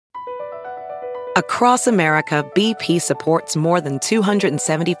Across America, BP supports more than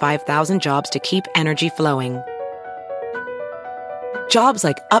 275,000 jobs to keep energy flowing. Jobs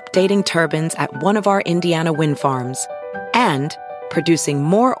like updating turbines at one of our Indiana wind farms and producing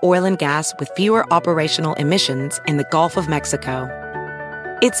more oil and gas with fewer operational emissions in the Gulf of Mexico.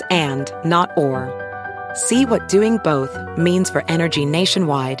 It's and, not or. See what doing both means for energy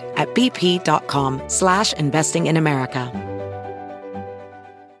nationwide at bp.com/investing in America.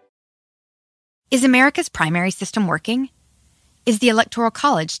 Is America's primary system working? Is the Electoral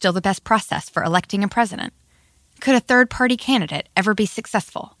College still the best process for electing a president? Could a third-party candidate ever be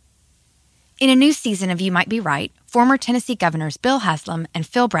successful? In a new season of You Might Be Right, former Tennessee governors Bill Haslam and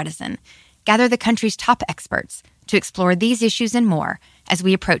Phil Bredesen gather the country's top experts to explore these issues and more as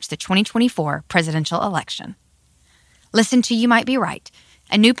we approach the 2024 presidential election. Listen to You Might Be Right,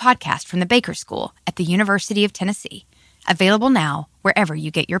 a new podcast from the Baker School at the University of Tennessee, available now wherever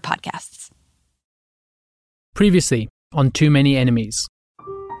you get your podcasts. Previously on Too Many Enemies.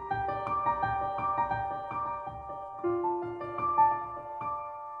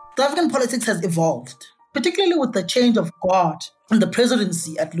 The African politics has evolved, particularly with the change of God in the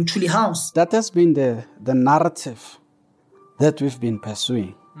presidency at Luthuli House. That has been the narrative that we've been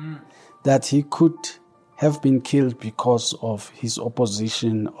pursuing, that he could have been killed because of his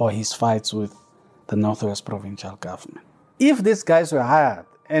opposition or his fights with the Northwest Provincial Government. If these guys were hired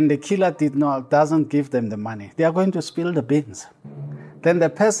and the killer doesn't give them the money, they are going to spill the beans. Then the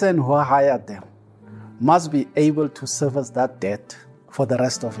person who hired them must be able to service that debt for the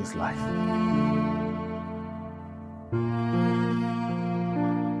rest of his life.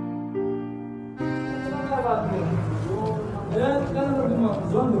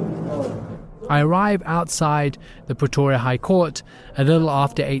 I arrive outside the Pretoria High Court a little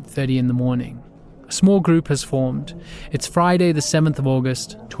after 8:30 in the morning. A small group has formed. It's Friday the 7th of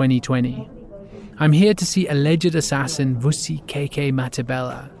August, 2020. I'm here to see alleged assassin Vusi KK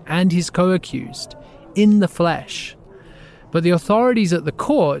Matabela and his co-accused in the flesh. But the authorities at the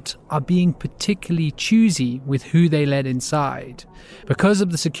court are being particularly choosy with who they let inside because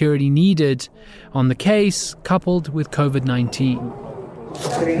of the security needed on the case, coupled with COVID-19.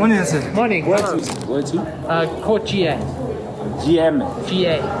 Morning, sir. Morning. Where to? Court GA. GM.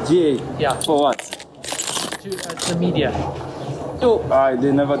 GA. GA. Yeah. For what? To the media.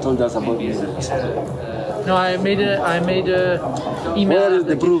 They never told us about this. No, I made a email. Where is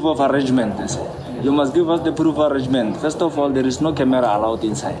the proof of arrangement? You must give us the proof of arrangement. First of all, there is no camera allowed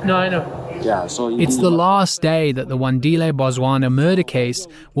inside. No, I know. Yeah, so it's the last day that the Wandile Bozwana murder case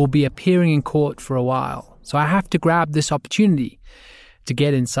will be appearing in court for a while, so I have to grab this opportunity to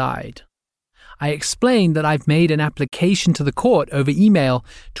get inside. I explained that I've made an application to the court over email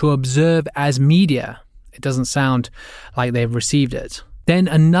to observe as media. It doesn't sound like they've received it. Then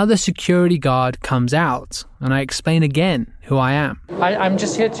another security guard comes out, and I explain again who I am. I'm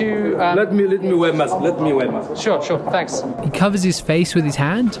just here to... Let me wear mask. Let me wear mask. Sure, thanks. He covers his face with his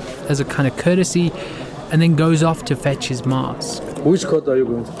hand as a kind of courtesy, and then goes off to fetch his mask. Which court are you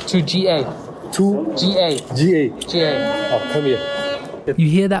going to? To GA. To? GA. GA. Oh, come here. You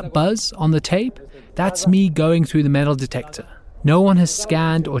hear that buzz on the tape? That's me going through the metal detector. No one has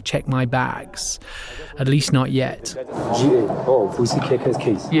scanned or checked my bags. At least not yet. GA. Oh, Vusi KK's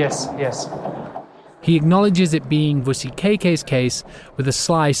case. Yes. He acknowledges it being Vusi KK's case with a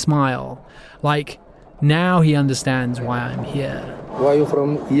sly smile. Like, now he understands why I'm here. Where are you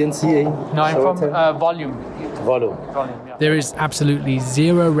from? ENCA? No, I'm from Volume. Volume, yeah. There is absolutely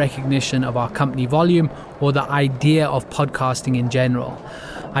zero recognition of our company Volume or the idea of podcasting in general.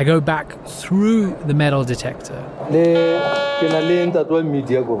 I go back through the metal detector.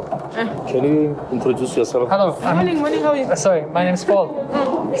 Can you introduce yourself? Hello. Morning, how are you? Sorry, my name's Paul.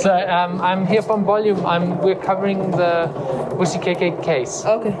 So I'm here from Volume. We're covering the Vusi KK case.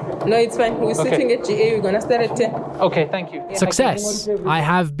 Okay. No, it's fine. We're sitting at GA. We're going to start at 10. Okay, thank you. Success. I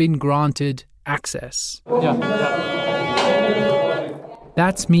have been granted access. Yeah.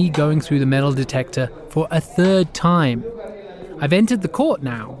 That's me going through the metal detector for a third time. I've entered the court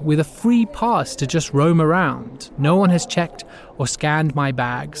now with a free pass to just roam around. No one has checked or scanned my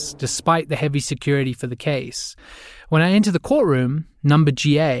bags, despite the heavy security for the case. When I enter the courtroom, number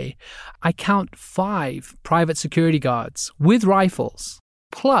GA, I count 5 private security guards with rifles,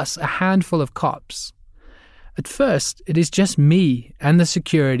 plus a handful of cops. At first, it is just me and the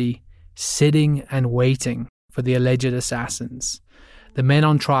security sitting and waiting for the alleged assassins, the men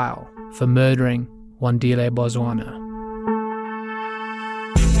on trial for murdering Wandile Bozwana.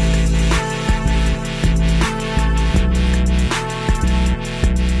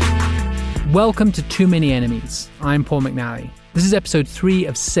 Welcome to Too Many Enemies. I'm Paul McNally. This is episode 3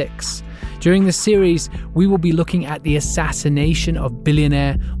 of 6. During this series, we will be looking at the assassination of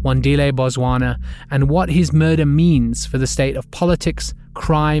billionaire Wandile Boswana and what his murder means for the state of politics,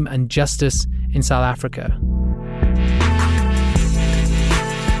 crime, and justice in South Africa.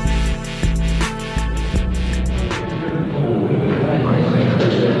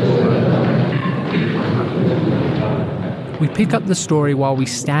 We pick up the story while we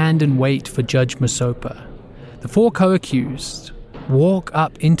stand and wait for Judge Masopa. The 4 co-accused walk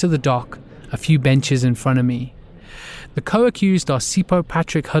up into the dock a few benches in front of me. The co-accused are Sipho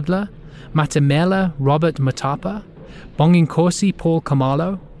Patrick Hudler, Matamela Robert Matapa, Bonginkosi Paul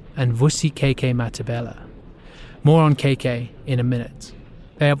Kamalo, and Vusi KK Matabela. More on KK in a minute.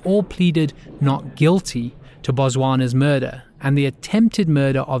 They have all pleaded not guilty to Boswana's murder and the attempted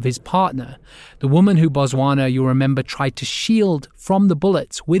murder of his partner, the woman who Boswana, you'll remember, tried to shield from the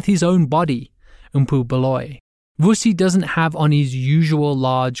bullets with his own body, Mpho Baloyi. Vusi doesn't have on his usual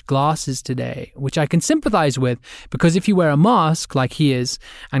large glasses today, which I can sympathize with because if you wear a mask like he is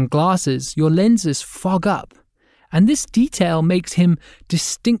and glasses, your lenses fog up. And this detail makes him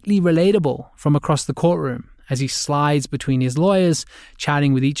distinctly relatable from across the courtroom as he slides between his lawyers,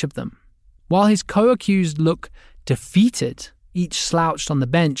 chatting with each of them. While his co-accused look defeated, each slouched on the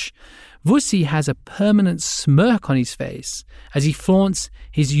bench, Vusi has a permanent smirk on his face as he flaunts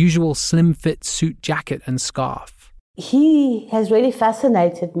his usual slim-fit suit jacket and scarf. He has really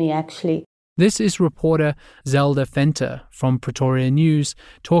fascinated me, actually. This is reporter Zelda Venter from Pretoria News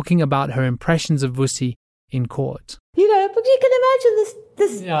talking about her impressions of Vusi in court. You know, but you can imagine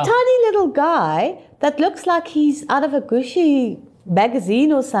this tiny little guy that looks like he's out of a Gucci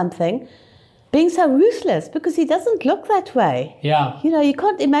magazine or something, being so ruthless because he doesn't look that way. Yeah. You know, you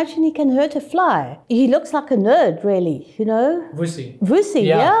can't imagine he can hurt a fly. He looks like a nerd, really, you know. Vusi,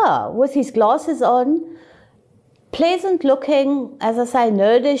 yeah. With his glasses on, pleasant looking, as I say,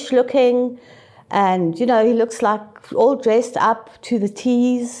 nerdish looking. And, you know, he looks like all dressed up to the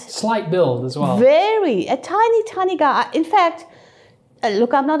T's. Slight build as well. Very. A tiny, tiny guy. In fact,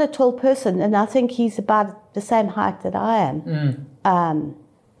 look, I'm not a tall person, and I think he's about the same height that I am.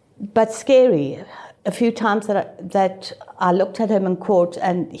 But scary. A few times that I looked at him in court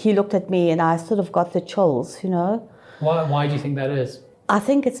and he looked at me and I sort of got the chills, you know. Why do you think that is? I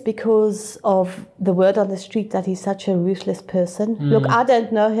think it's because of the word on the street that he's such a ruthless person. Look, I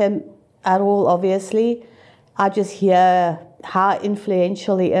don't know him at all, obviously. I just hear how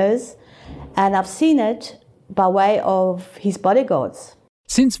influential he is. And I've seen it by way of his bodyguards.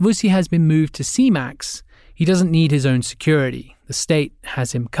 Since Vusi has been moved to CMAX, he doesn't need his own security. The state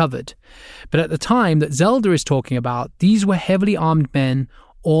has him covered. But at the time that Zelda is talking about, these were heavily armed men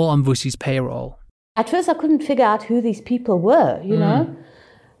all on Vusi's payroll. At first I couldn't figure out who these people were, you know,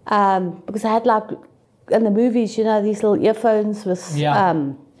 because I had like, in the movies, you know, these little earphones with,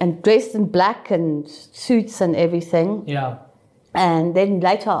 and dressed in black and suits and everything. Yeah. And then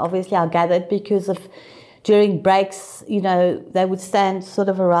later, obviously, I gathered because of during breaks, you know, they would stand sort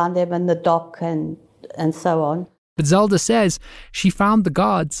of around them in the dock and so on. But Zelda says she found the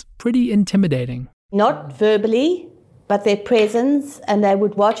guards pretty intimidating. Not verbally, but their presence, and they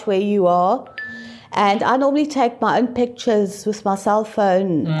would watch where you are. And I normally take my own pictures with my cell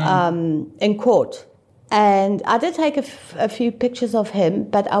phone in court. And I did take a few pictures of him,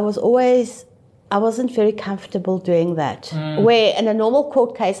 but I wasn't very comfortable doing that. Where in a normal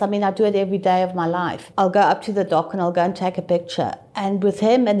court case, I mean, I do it every day of my life. I'll go up to the dock and I'll go and take a picture. And with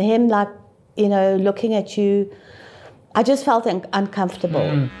him like, you know, looking at you, I just felt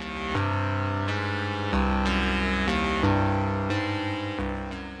uncomfortable.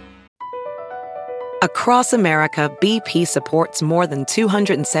 Across America, BP supports more than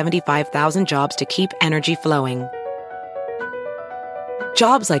 275,000 jobs to keep energy flowing.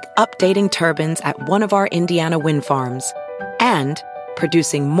 Jobs like updating turbines at one of our Indiana wind farms and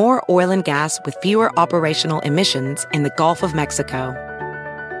producing more oil and gas with fewer operational emissions in the Gulf of Mexico.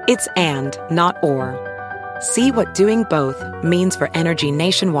 It's and, not or. See what doing both means for energy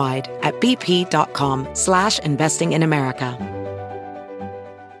nationwide at bp.com/investing in America.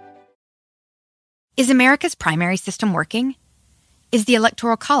 Is America's primary system working? Is the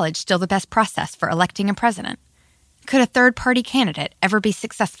Electoral College still the best process for electing a president? Could a third-party candidate ever be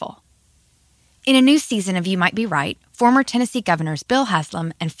successful? In a new season of You Might Be Right, former Tennessee governors Bill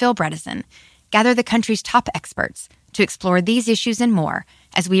Haslam and Phil Bredesen gather the country's top experts to explore these issues and more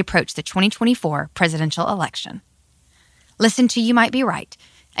as we approach the 2024 presidential election. Listen to You Might Be Right,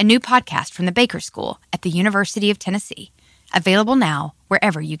 a new podcast from the Baker School at the University of Tennessee, available now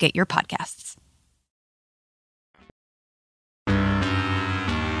wherever you get your podcasts.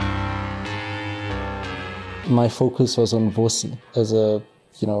 My focus was on Vusi as a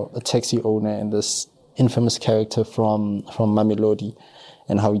taxi owner and this infamous character from Mamelodi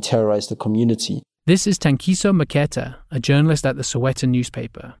and how he terrorized the community. This is Tankiso Maketa, a journalist at the Sowetan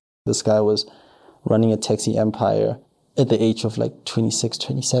newspaper. This guy was running a taxi empire at the age of like 26,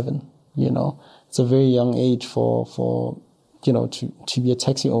 27, It's a very young age for to be a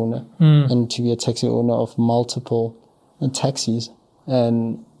taxi owner and to be a taxi owner of multiple taxis.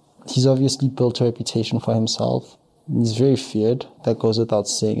 And he's obviously built a reputation for himself. He's very feared. That goes without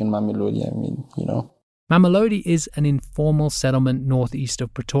saying in Mamelodi, Mamelodi is an informal settlement northeast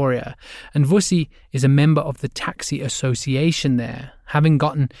of Pretoria, and Vusi is a member of the taxi association there, having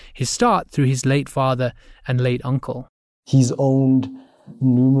gotten his start through his late father and late uncle. He's owned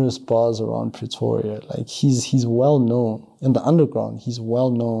numerous bars around Pretoria. Like he's well known in the underground. He's well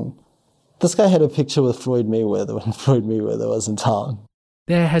known. This guy had a picture with Floyd Mayweather when Floyd Mayweather was in town.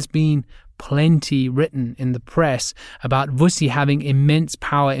 There has been plenty written in the press about Vusi having immense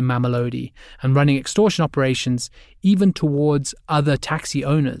power in Mamelodi and running extortion operations even towards other taxi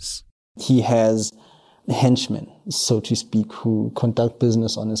owners. He has henchmen, so to speak, who conduct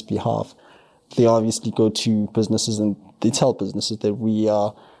business on his behalf. They obviously go to businesses and they tell businesses that we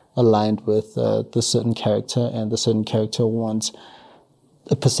are aligned with this certain character, and the certain character wants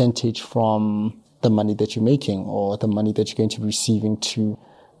a percentage from the money that you're making or the money that you're going to be receiving to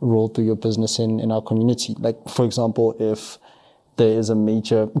roll through your business in our community. Like, for example, if there is a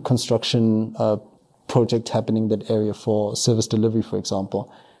major construction project happening in that area for service delivery, for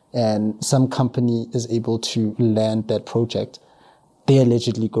example, and some company is able to land that project, they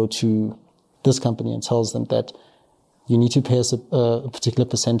allegedly go to this company and tells them that you need to pay us a particular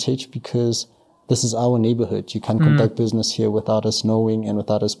percentage because this is our neighborhood. You can't conduct business here without us knowing and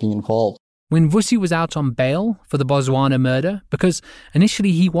without us being involved. When Vusi was out on bail for the Bozwana murder, because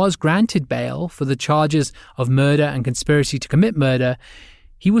initially he was granted bail for the charges of murder and conspiracy to commit murder,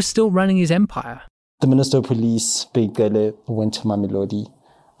 he was still running his empire. The Minister of Police, Begele, went to Mamelodi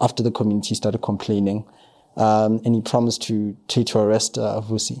after the community started complaining, and he promised to arrest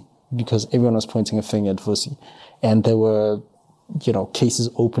Vusi because everyone was pointing a finger at Vusi, and there were, cases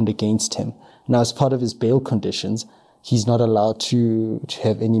opened against him. Now, as part of his bail conditions, he's not allowed to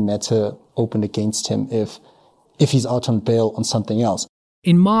have any matter opened against him if he's out on bail on something else.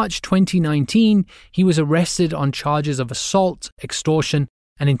 In March 2019, he was arrested on charges of assault, extortion,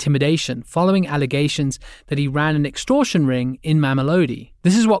 and intimidation following allegations that he ran an extortion ring in Mamelodi.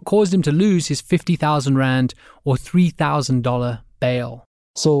 This is what caused him to lose his 50,000 Rand or $3,000 bail.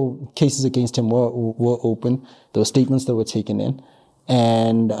 So cases against him were open. There were statements that were taken in.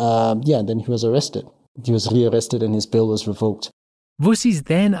 And then he was arrested. He was rearrested and his bail was revoked. Vusi's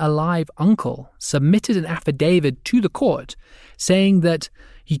then alive uncle submitted an affidavit to the court saying that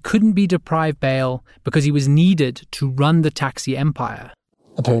he couldn't be deprived bail because he was needed to run the taxi empire.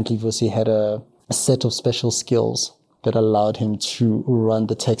 Apparently, Vusi had a set of special skills that allowed him to run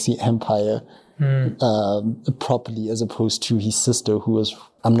the taxi empire properly, as opposed to his sister, who was,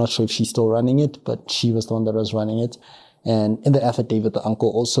 I'm not sure if she's still running it, but she was the one that was running it. And in the affidavit, the uncle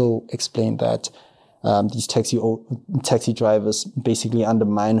also explained that these taxi drivers basically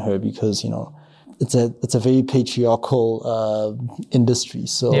undermine her because, it's a very patriarchal industry,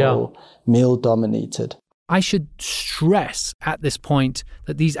 so male dominated. I should stress at this point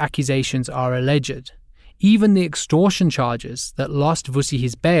that these accusations are alleged. Even the extortion charges that lost Vusi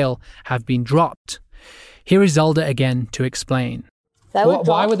his bail have been dropped. Here is Zelda again to explain.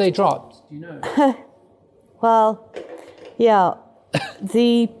 Why were they dropped? Do you know? Well, yeah,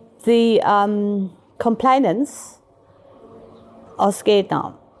 the complainants are scared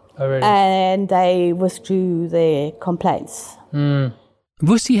now. Oh, really? And they withdrew their complaints.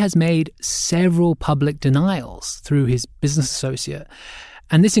 Vusi has made several public denials through his business associate.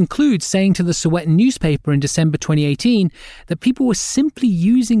 And this includes saying to the Sowetan newspaper in December 2018 that people were simply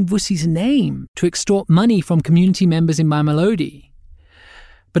using Vusi's name to extort money from community members in Mamelodi.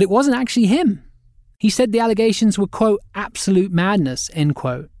 But it wasn't actually him. He said the allegations were, quote, absolute madness, end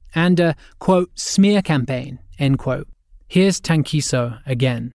quote, and a, quote, smear campaign, end quote. Here's Tankiso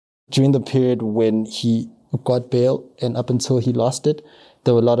again. During the period when he got bail and up until he lost it,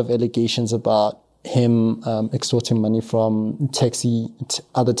 there were a lot of allegations about him extorting money from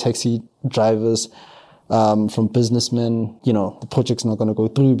other taxi drivers, from businessmen. The project's not going to go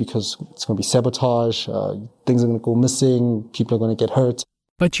through because it's going to be sabotage, things are going to go missing, people are going to get hurt.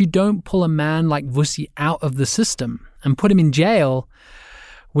 But you don't pull a man like Vusi out of the system and put him in jail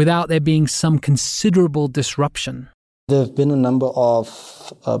without there being some considerable disruption. There have been a number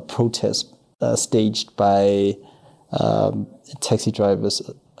of protests staged by taxi drivers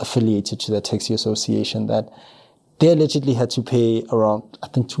affiliated to that taxi association, that they allegedly had to pay around, I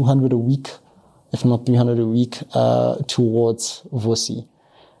think, 200 a week, if not 300 a week, towards Vusi.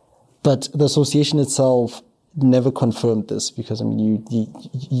 But the association itself never confirmed this, because, I mean,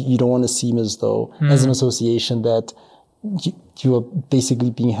 you don't want to seem as though, as an association, that you are basically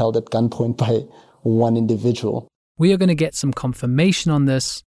being held at gunpoint by one individual. We are going to get some confirmation on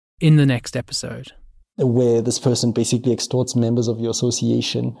this in the next episode, where this person basically extorts members of your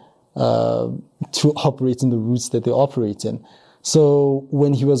association to operate in the routes that they operate in. So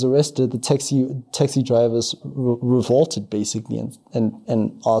when he was arrested, the taxi drivers revolted basically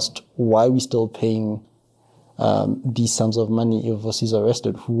and asked, why are we still paying these sums of money if Vusi's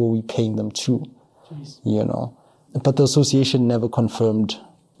arrested? Who are we paying them to? Jeez. You know, but the association never confirmed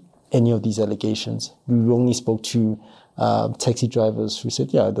any of these allegations. We only spoke to taxi drivers who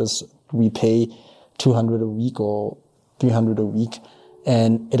said, yeah, we pay 200 a week or 300 a week,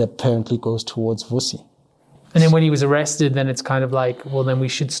 and it apparently goes towards Vusi. And then when he was arrested, then it's kind of like, well, then we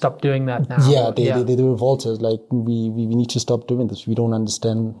should stop doing that now. Yeah, they revolted. Like, we need to stop doing this. We don't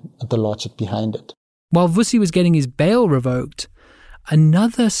understand the logic behind it. While Vusi was getting his bail revoked,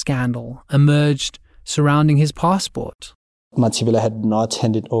 another scandal emerged surrounding his passport. Mathibela had not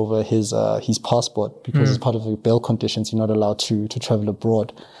handed over his passport because as part of the bail conditions, you're not allowed to travel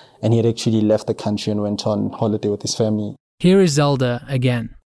abroad. And he had actually left the country and went on holiday with his family. Here is Zelda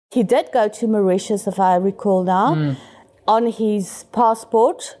again. He did go to Mauritius, if I recall now, on his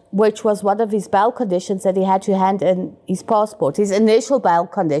passport, which was one of his bail conditions, that he had to hand in his passport, his initial bail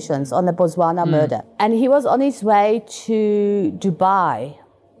conditions on the Botswana murder. And he was on his way to Dubai.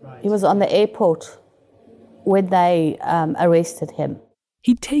 Right. He was on the airport when they arrested him.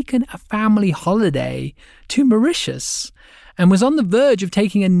 He'd taken a family holiday to Mauritius and was on the verge of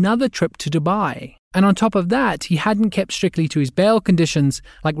taking another trip to Dubai. And on top of that, he hadn't kept strictly to his bail conditions,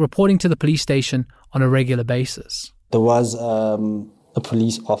 like reporting to the police station on a regular basis. There was a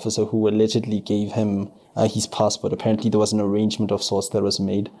police officer who allegedly gave him his passport. Apparently there was an arrangement of sorts that was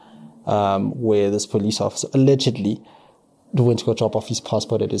made where this police officer allegedly went to go drop off his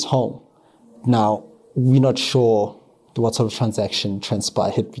passport at his home. Now, we're not sure what sort of transaction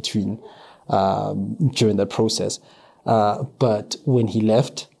transpired between during that process. But when he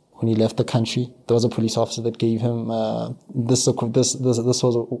left the country, there was a police officer that gave him this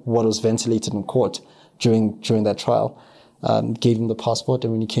was what was ventilated in court during that trial. Gave him the passport,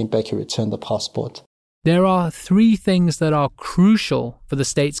 and when he came back, he returned the passport. There are three things that are crucial for the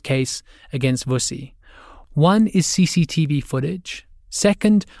state's case against Vusi. One is CCTV footage.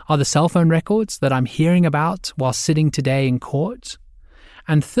 Second are the cell phone records that I'm hearing about while sitting today in court.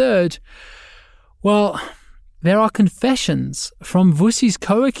 And third, well, there are confessions from Vusi's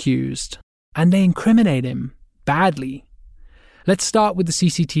co-accused, and they incriminate him badly. Let's start with the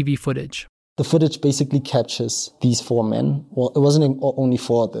CCTV footage. The footage basically captures these four men. Well, it wasn't only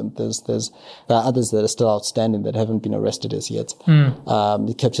four of them. There are others that are still outstanding that haven't been arrested as yet.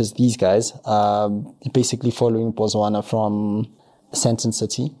 It captures these guys, basically following Botswana from Sandton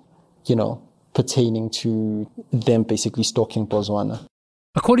City, pertaining to them basically stalking Botswana.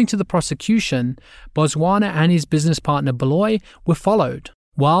 According to the prosecution, Botswana and his business partner Baloyi were followed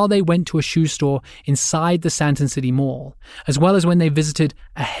while they went to a shoe store inside the Sandton City Mall, as well as when they visited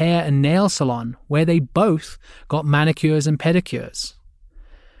a hair and nail salon where they both got manicures and pedicures.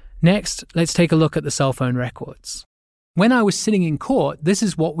 Next, let's take a look at the cell phone records. When I was sitting in court, this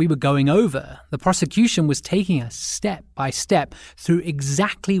is what we were going over. The prosecution was taking us step by step through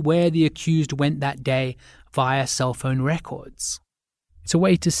exactly where the accused went that day via cell phone records. It's a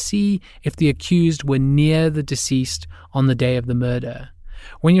way to see if the accused were near the deceased on the day of the murder.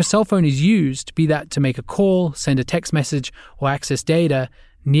 When your cell phone is used, be that to make a call, send a text message, or access data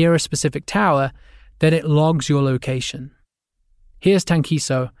near a specific tower, then it logs your location. Here's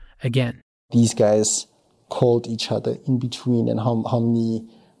Tankiso again. These guys called each other in between, and how many,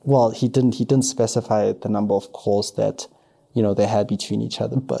 well, he didn't specify the number of calls that, they had between each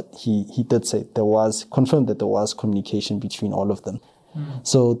other, but he did say confirmed that there was communication between all of them.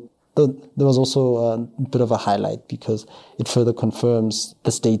 So there was also a bit of a highlight because it further confirms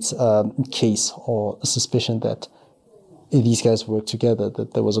the state's case or a suspicion that these guys worked together,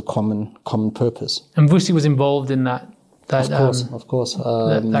 that there was a common purpose. And Vusi was involved in that of course.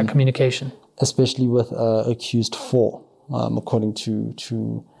 That communication. Especially with accused 4, according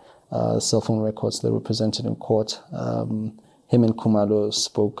to cell phone records that were presented in court. Him and Khumalo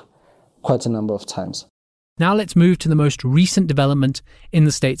spoke quite a number of times. Now let's move to the most recent development in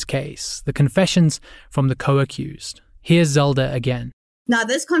the state's case, the confessions from the co-accused. Here's Zelda again. Now,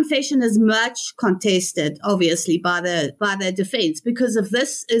 this confession is much contested, obviously, by the defense, because if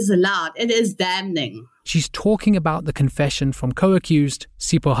this is allowed, it is damning. She's talking about the confession from co-accused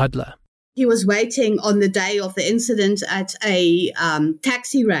Sipho Hudler. He was waiting on the day of the incident at a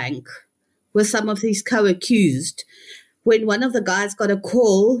taxi rank with some of these co-accused when one of the guys got a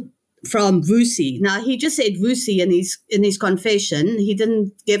call from Vusi. Now, he just said Vusi in his confession. He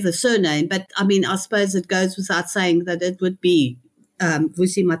didn't give the surname, but, I mean, I suppose it goes without saying that it would be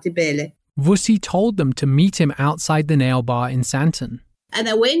Vusi Matebele. Vusi told them to meet him outside the nail bar in Sandton. And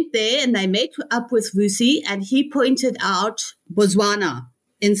they went there and they met up with Vusi, and he pointed out Botswana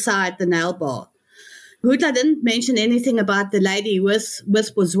inside the nail bar. Hudler didn't mention anything about the lady with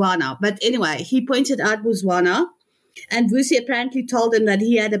Botswana. But anyway, he pointed out Botswana, and Vusi apparently told him that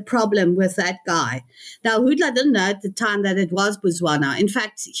he had a problem with that guy. Now, Hudler didn't know at the time that it was Botswana. In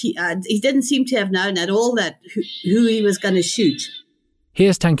fact, he didn't seem to have known at all that who he was going to shoot.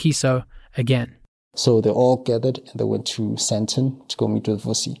 Here's Tankiso again. So they all gathered and they went to Sandton to go meet with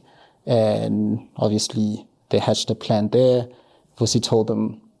Vusi. And obviously they hatched a plan there. Vusi told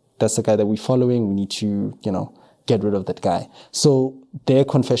them, that's the guy that we're following. We need to, get rid of that guy. So their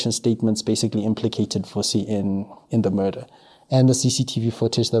confession statements basically implicated Vusi in the murder. And the CCTV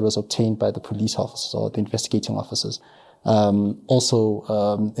footage that was obtained by the police officers or the investigating officers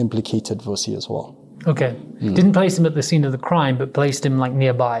also implicated Vusi as well. Okay. Didn't place him at the scene of the crime, but placed him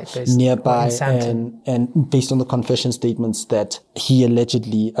nearby. Basically. Nearby, and based on the confession statements that he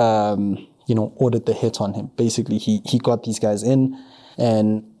allegedly, ordered the hit on him. Basically, he got these guys in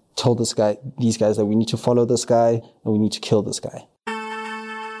and told these guys that we need to follow this guy and we need to kill this guy.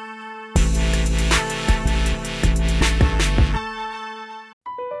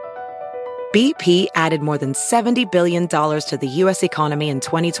 BP added more than $70 billion to the U.S. economy in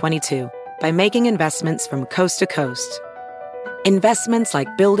 2022 by making investments from coast to coast. Investments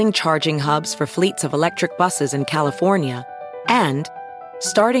like building charging hubs for fleets of electric buses in California and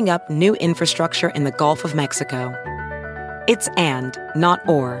starting up new infrastructure in the Gulf of Mexico. It's and, not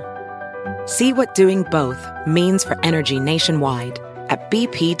or. See what doing both means for energy nationwide at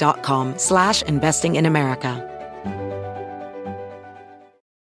bp.com/investing in America.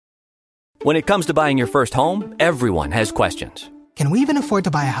 When it comes to buying your first home, everyone has questions. Can we even afford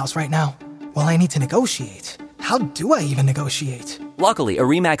to buy a house right now? Well, I need to negotiate. How do I even negotiate? Luckily, a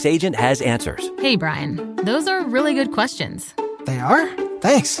RE/MAX agent has answers. Hey, Brian, those are really good questions. They are?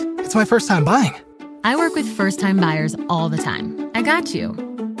 Thanks. It's my first time buying. I work with first-time buyers all the time. I got you.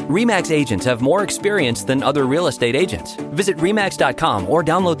 RE/MAX agents have more experience than other real estate agents. Visit RE/MAX.com or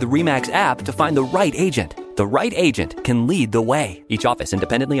download the RE/MAX app to find the right agent. The right agent can lead the way. Each office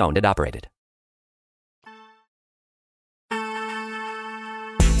independently owned and operated.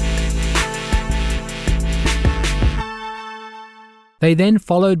 They then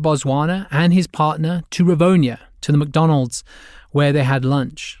followed Botswana and his partner to Rivonia, to the McDonald's, where they had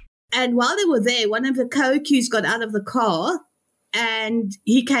lunch. And while they were there, one of the co-accused got out of the car and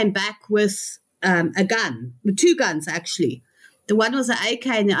he came back with a gun, with two guns actually. The one was an AK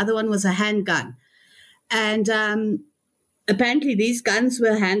and the other one was a handgun. And apparently these guns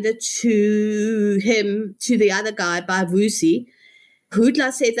were handed to the other guy by Vusi.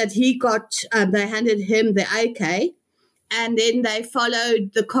 Hudler said that they handed him the AK. And then they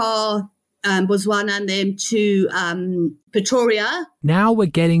followed the car, Botswana and them, to Pretoria. Now we're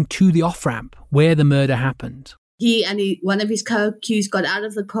getting to the off-ramp where the murder happened. One of his co-accused got out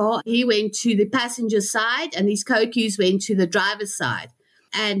of the car. He went to the passenger side and his co-accused went to the driver's side.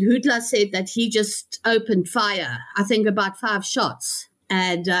 And Hudler said that he just opened fire, I think about 5 shots.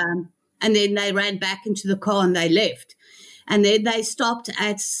 And then they ran back into the car and they left. And then they stopped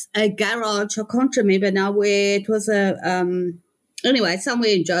at a garage. I can't remember now where it was. Anyway,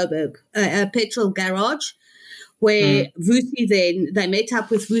 somewhere in Joburg, a petrol garage, where Vusi they met up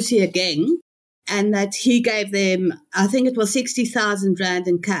with Vusi again, and that he gave them, I think it was 60,000 Rand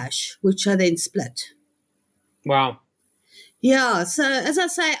in cash, which are then split. Wow. Yeah. So as I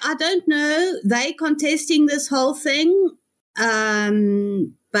say, I don't know. They contesting this whole thing,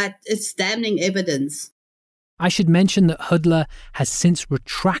 but it's damning evidence. I should mention that Hudler has since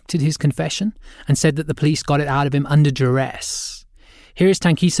retracted his confession and said that the police got it out of him under duress. Here is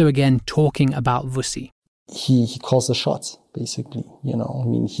Tankiso again talking about Vusi. He calls the shots, basically.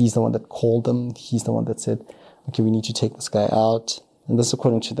 He's the one that called them. He's the one that said, okay, we need to take this guy out. And that's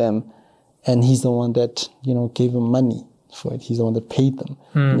according to them. And he's the one that, gave them money for it. He's the one that paid them.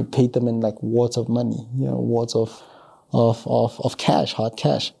 And he paid them in wads of money, wads of cash, hard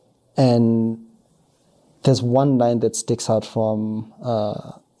cash. And there's one line that sticks out from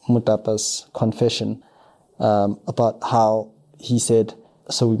Mutapa's confession about how he said,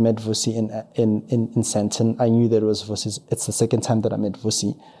 so we met Vusi in Sandton. I knew that it was Vusi's. It's the second time that I met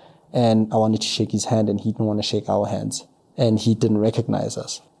Vusi. And I wanted to shake his hand, and he didn't want to shake our hands. And he didn't recognize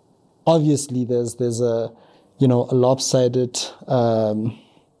us. Obviously, there's a lopsided,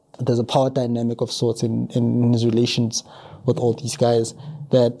 there's a power dynamic of sorts in his relations with all these guys,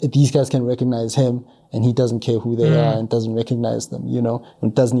 that these guys can recognize him, and he doesn't care who they are and doesn't recognize them,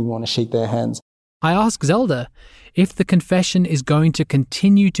 and doesn't even want to shake their hands. I ask Zelda if the confession is going to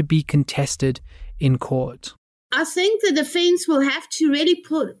continue to be contested in court. I think the defense will have to really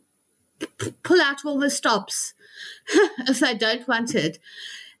pull out all the stops if they don't want it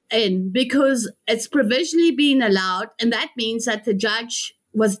in, because it's provisionally been allowed, and that means that the judge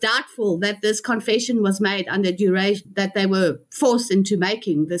was doubtful that this confession was made under duration, that they were forced into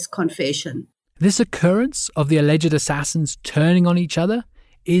making this confession. This occurrence of the alleged assassins turning on each other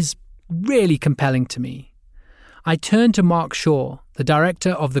is really compelling to me. I turn to Mark Shaw, the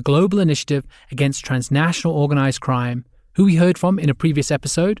director of the Global Initiative Against Transnational Organized Crime, who we heard from in a previous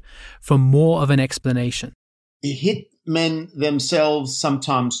episode, for more of an explanation. The hitmen themselves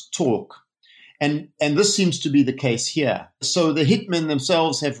sometimes talk, and this seems to be the case here. So the hitmen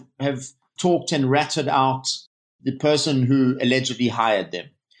themselves have talked and ratted out the person who allegedly hired them.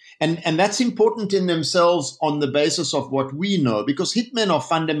 And that's important in themselves on the basis of what we know, because hitmen are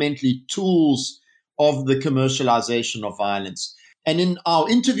fundamentally tools of the commercialization of violence. And in our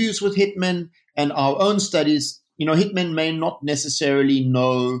interviews with hitmen and our own studies, hitmen may not necessarily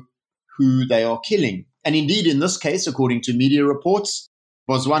know who they are killing. And indeed, in this case, according to media reports,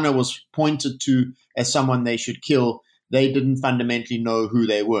 Botswana was pointed to as someone they should kill. They didn't fundamentally know who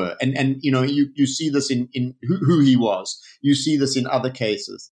they were. And you see this in who he was. You see this in other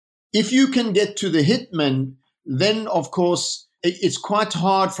cases. If you can get to the hitman, then, of course, it's quite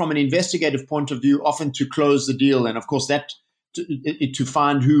hard from an investigative point of view often to close the deal. And, of course, that to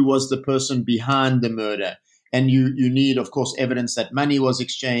find who was the person behind the murder. And you need, of course, evidence that money was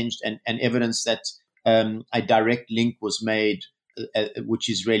exchanged and evidence that a direct link was made, which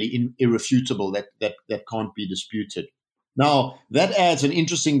is really irrefutable, that can't be disputed. Now, that adds an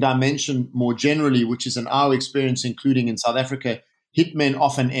interesting dimension more generally, which is in our experience, including in South Africa, hitmen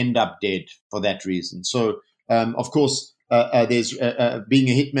often end up dead for that reason. So, of course, there's being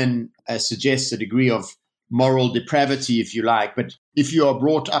a hitman suggests a degree of moral depravity, if you like. But if you are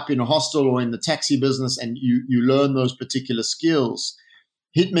brought up in a hostel or in the taxi business and you learn those particular skills,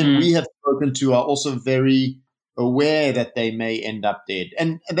 hitmen we have spoken to are also very aware that they may end up dead.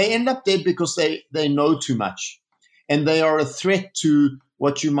 And they end up dead because they know too much. And they are a threat to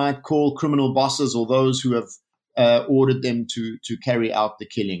what you might call criminal bosses or those who have ordered them to carry out the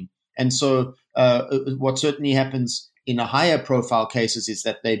killing. And so what certainly happens in a higher profile cases is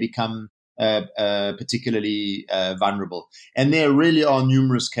that they become particularly vulnerable. And there really are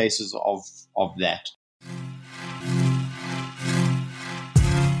numerous cases of that.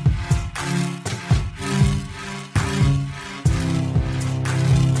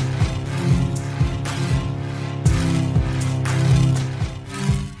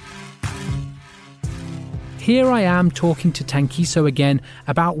 Here I am talking to Tankiso again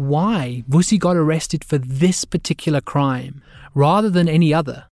about why Vusi got arrested for this particular crime rather than any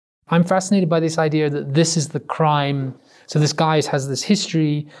other. I'm fascinated by this idea that this is the crime. So this guy has this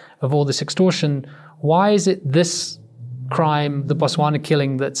history of all this extortion. Why is it this crime, the Botswana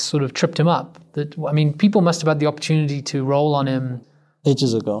killing, that's sort of tripped him up? People must have had the opportunity to roll on him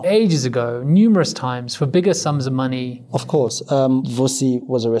Ages ago, numerous times for bigger sums of money. Of course. Vusi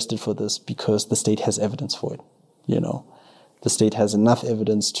was arrested for this because the state has evidence for it. The state has enough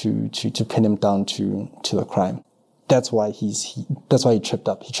evidence to pin him down to the crime. That's why he tripped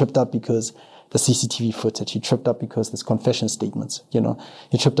up. He tripped up because the CCTV footage. He tripped up because there's confession statements.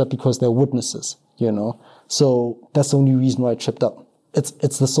 He tripped up because there are witnesses. So that's the only reason why I tripped up.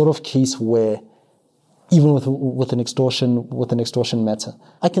 It's the sort of case where even with an extortion matter,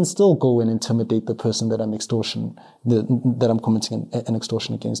 I can still go and intimidate the person that I'm committing an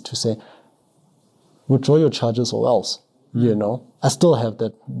extortion against to say, withdraw your charges or else. I still have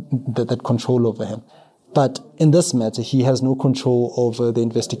that control over him. But in this matter, he has no control over the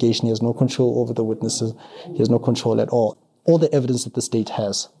investigation. He has no control over the witnesses. He has no control at all. All the evidence that the state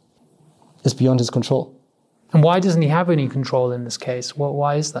has is beyond his control. And why doesn't he have any control in this case?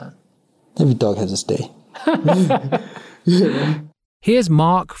 Why is that? Every dog has his day. Here's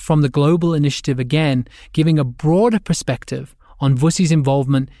Mark from the Global Initiative again, giving a broader perspective on Vusi's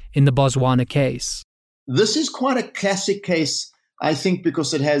involvement in the Botswana case. This is quite a classic case, I think,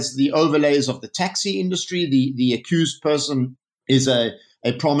 because it has the overlays of the taxi industry. The accused person is a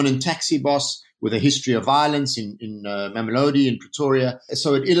prominent taxi boss with a history of violence in Mamelodi, in Pretoria.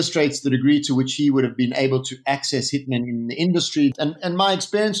 So it illustrates the degree to which he would have been able to access hitmen in the industry. And my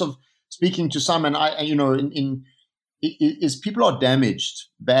experience of speaking to some, and is people are damaged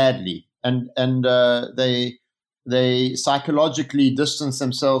badly, and they psychologically distance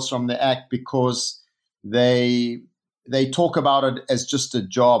themselves from the act because they talk about it as just a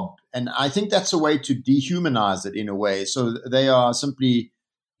job. And I think that's a way to dehumanize it in a way. So they are simply,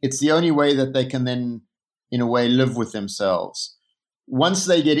 it's the only way that they can then, in a way, live with themselves. Once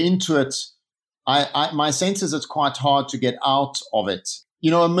they get into it, my sense is it's quite hard to get out of it.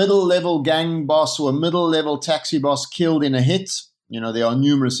 A middle-level gang boss or a middle-level taxi boss killed in a hit, there are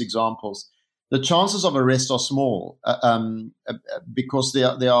numerous examples. The chances of arrest are small because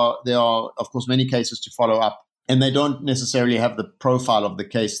there are, of course, many cases to follow up, and they don't necessarily have the profile of the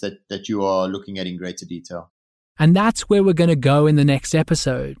case that you are looking at in greater detail. And that's where we're going to go in the next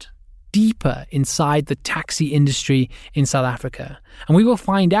episode, deeper inside the taxi industry in South Africa. And we will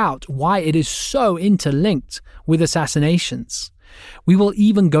find out why it is so interlinked with assassinations. We will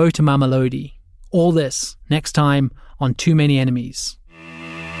even go to Mamelodi. All this next time on Too Many Enemies.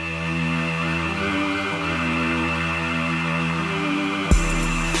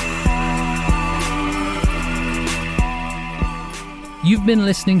 You've been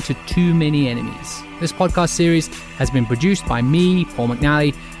listening to Too Many Enemies. This podcast series has been produced by me, Paul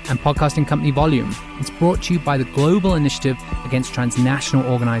McNally, and podcasting company Volume. It's brought to you by the Global Initiative Against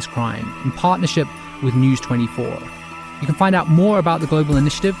Transnational Organized Crime in partnership with News 24. You can find out more about the Global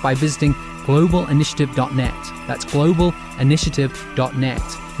Initiative by visiting globalinitiative.net. That's globalinitiative.net.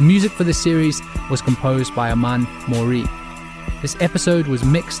 The music for this series was composed by Aman Mori. This episode was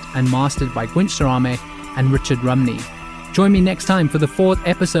mixed and mastered by Gwynch Sarame and Richard Rumney. Join me next time for the 4th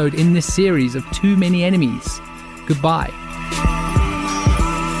episode in this series of Too Many Enemies. Goodbye.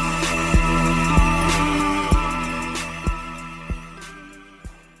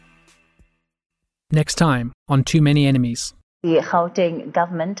 Next time on Too Many Enemies. The Gauteng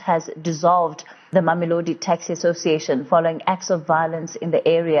government has dissolved the Mamelodi Taxi Association following acts of violence in the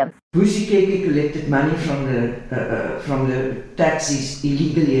area. Vusi Keke collected money from the taxis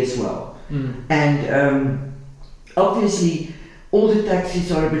illegally as well. And obviously all the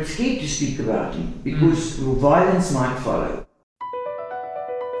taxis are a bit scared to speak about him because violence might follow.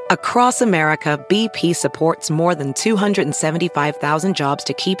 Across America, BP supports more than 275,000 jobs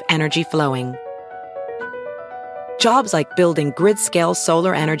to keep energy flowing. Jobs like building grid-scale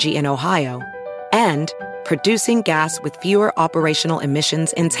solar energy in Ohio and producing gas with fewer operational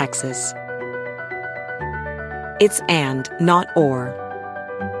emissions in Texas. It's and, not or.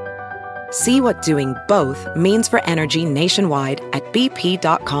 See what doing both means for energy nationwide at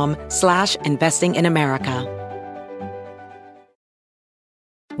bp.com/investing in America.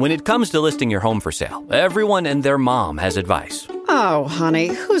 When it comes to listing your home for sale, everyone and their mom has advice. Oh, honey,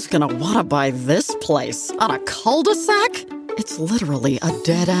 who's going to want to buy this place? On a cul-de-sac? It's literally a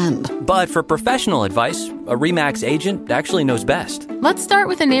dead end. But for professional advice, a RE/MAX agent actually knows best. Let's start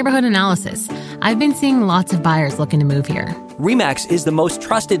with a neighborhood analysis. I've been seeing lots of buyers looking to move here. RE/MAX is the most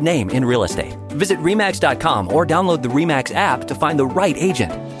trusted name in real estate. Visit RE/MAX.com or download the RE/MAX app to find the right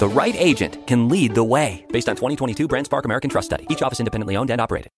agent. The right agent can lead the way. Based on 2022 BrandSpark American Trust Study. Each office independently owned and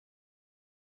operated.